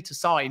being ready to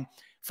sign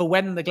for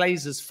when the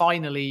Glazers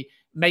finally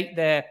make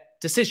their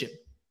decision.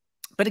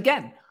 But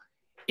again,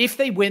 if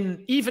they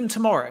win even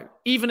tomorrow,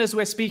 even as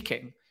we're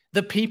speaking,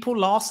 the people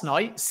last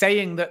night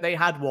saying that they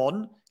had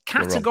won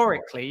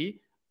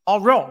categorically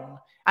are wrong.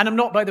 And I'm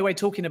not, by the way,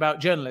 talking about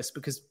journalists,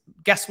 because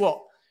guess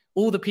what?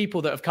 All the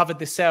people that have covered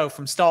this sale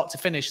from start to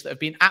finish that have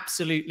been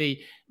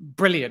absolutely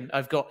brilliant.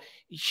 I've got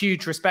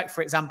huge respect,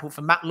 for example,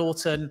 for Matt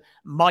Lawton,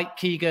 Mike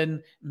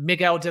Keegan,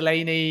 Miguel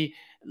Delaney,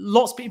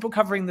 lots of people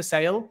covering the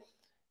sale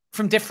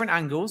from different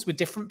angles with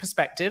different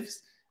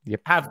perspectives,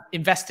 have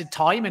invested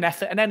time and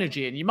effort and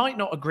energy. And you might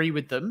not agree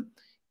with them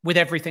with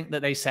everything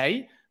that they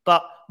say,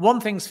 but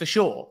one thing's for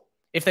sure,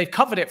 if they've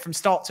covered it from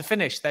start to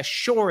finish, they're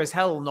sure as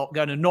hell not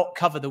going to not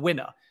cover the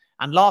winner.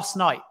 And last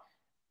night,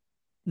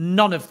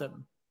 none of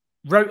them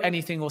wrote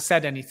anything or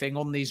said anything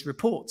on these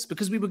reports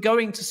because we were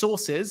going to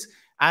sources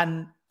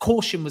and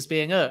caution was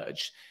being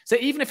urged. So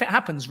even if it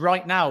happens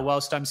right now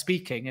whilst I'm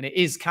speaking and it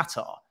is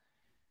Qatar,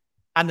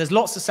 and there's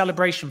lots of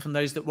celebration from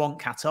those that want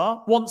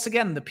Qatar, once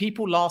again, the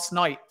people last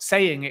night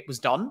saying it was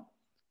done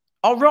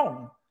are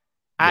wrong.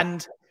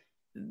 And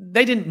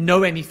they didn't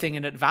know anything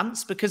in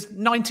advance because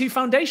 9-2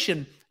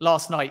 Foundation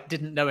last night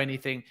didn't know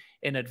anything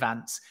in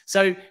advance.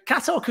 So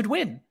Qatar could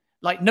win.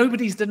 Like,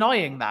 nobody's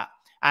denying that.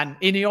 And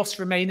Ineos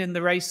remain in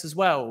the race as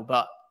well.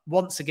 But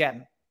once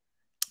again,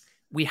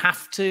 we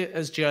have to,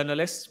 as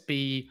journalists,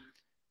 be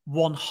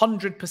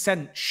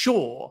 100%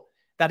 sure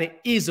that it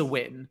is a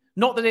win.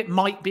 Not that it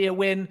might be a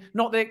win,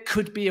 not that it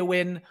could be a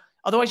win.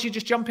 Otherwise, you're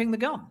just jumping the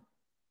gun.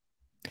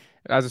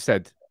 As I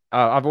said,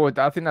 I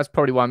think that's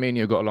probably why me and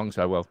you got along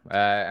so well,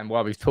 and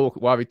why we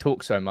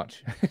talk so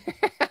much.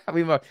 I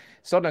mean,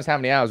 God knows how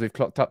many hours we've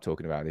clocked up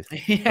talking about this.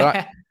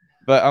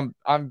 But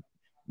I'm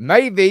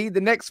maybe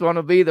the next one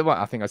will be the one.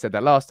 I think I said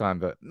that last time,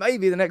 but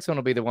maybe the next one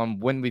will be the one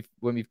when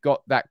we've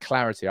got that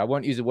clarity. I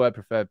won't use the word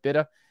preferred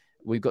bidder.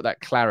 We've got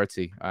that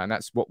clarity, and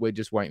that's what we're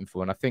just waiting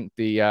for. And I think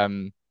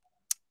the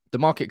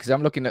market, because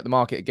I'm looking at the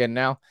market again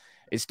now,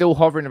 it's still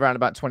hovering around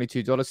about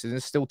 $22.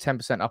 It's still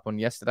 10% up on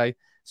yesterday,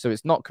 so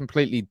it's not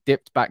completely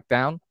dipped back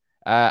down.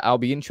 I'll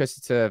be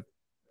interested to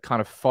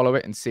kind of follow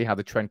it and see how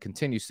the trend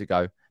continues to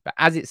go. But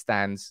as it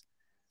stands,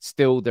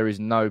 still there is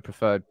no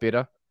preferred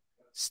bidder.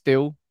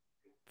 Still,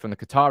 from the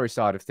Qatari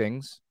side of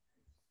things,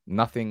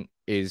 nothing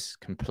is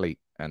complete.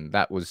 And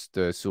that was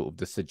the sort of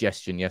the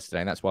suggestion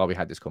yesterday. And that's why we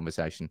had this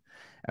conversation.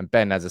 And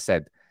Ben, as I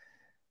said,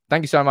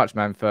 thank you so much,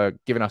 man, for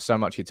giving us so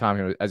much of your time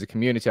here as a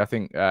community. I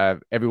think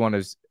everyone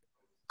is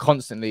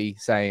constantly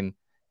saying,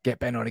 get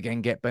Ben on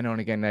again, get Ben on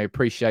again. They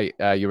appreciate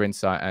your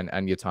insight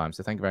and your time.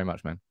 So thank you very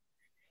much, man.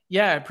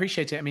 Yeah, I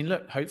appreciate it. I mean,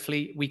 look,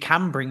 hopefully we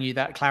can bring you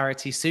that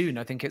clarity soon.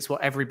 I think it's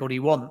what everybody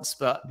wants.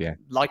 But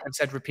like I've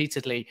said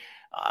repeatedly,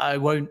 I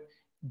won't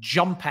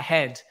jump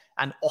ahead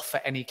and offer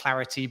any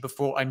clarity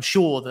before I'm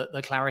sure that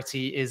the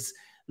clarity is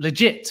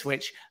legit,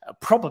 which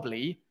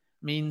probably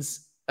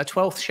means a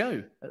 12th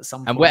show at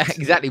some point. And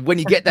exactly, when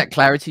you get that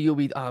clarity, you'll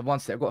be, one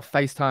sec, I've got to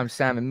FaceTime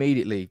Sam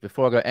immediately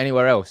before I go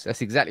anywhere else.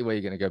 That's exactly where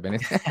you're going to go, Benny.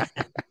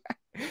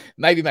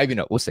 Maybe, maybe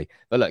not. We'll see.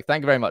 But look,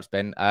 thank you very much,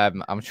 Ben.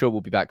 I'm sure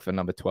we'll be back for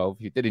number 12.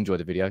 If you did enjoy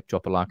the video,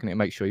 drop a like on it.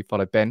 Make sure you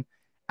follow Ben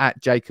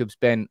at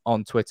JacobsBen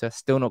on Twitter.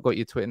 Still not got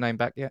your Twitter name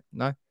back yet?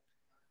 No?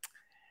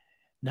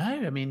 No,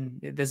 I mean,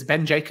 there's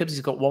Ben Jacobs.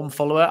 He's got 1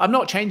 follower. I'm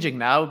not changing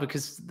now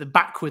because the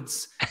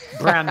backwards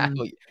brand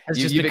has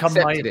just become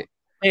my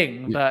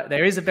thing. But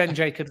there is a Ben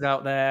Jacobs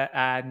out there,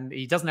 and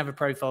he doesn't have a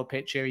profile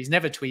picture. He's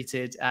never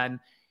tweeted, and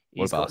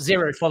he's got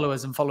 0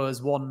 followers and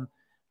followers 1,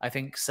 I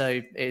think.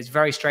 So it's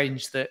very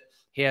strange that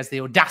he has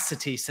the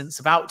audacity since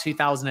about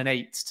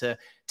 2008 to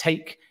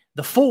take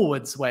the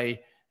forwards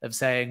way of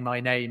saying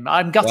my name.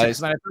 I'm gutted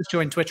because when I first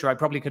joined Twitter, I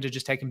probably could have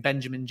just taken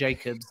Benjamin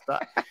Jacobs,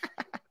 but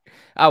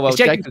oh well,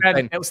 Jacobs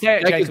Ben. It'll stay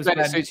at Jacobs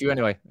Ben. Suits you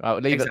anyway. I'll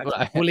leave it.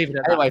 We'll leave it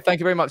at anyway, that. Thank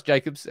you very much,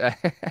 Jacobs.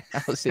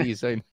 I'll see you soon.